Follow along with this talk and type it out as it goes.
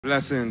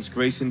Blessings,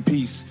 grace and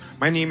peace.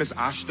 My name is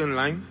Ashton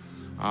Lang.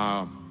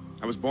 I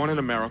was born in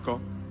America,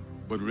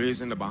 but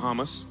raised in the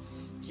Bahamas.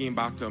 Came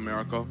back to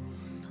America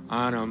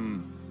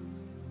and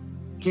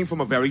came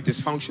from a very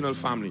dysfunctional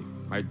family.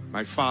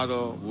 My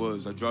father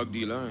was a drug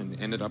dealer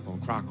and ended up on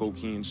crack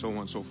cocaine, so on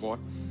and so forth.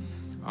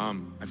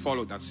 I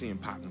followed that same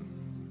pattern.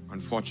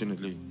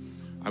 Unfortunately,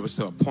 I was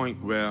to a point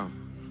where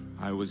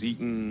I was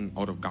eating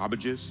out of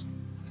garbages.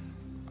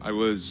 I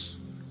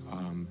was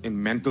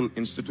in mental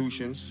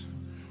institutions,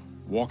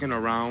 walking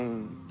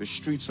around the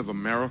streets of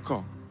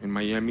America in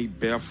Miami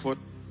barefoot.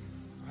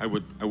 I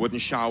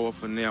wouldn't shower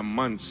for near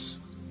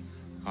months.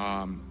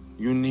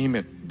 You name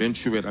it, been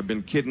through it. I've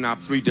been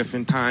kidnapped 3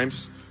 different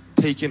times,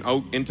 taken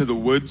out into the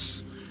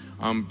woods,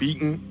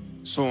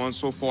 beaten, so on and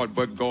so forth,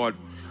 but God.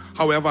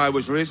 However, I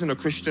was raised in a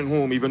Christian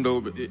home, even though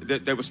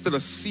there was still a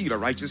seed, a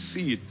righteous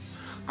seed.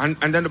 And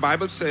then the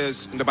Bible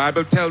says, and the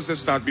Bible tells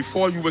us that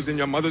before you was in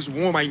your mother's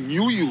womb, I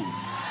knew you,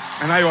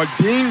 and I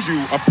ordained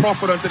you a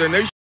prophet unto the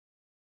nation.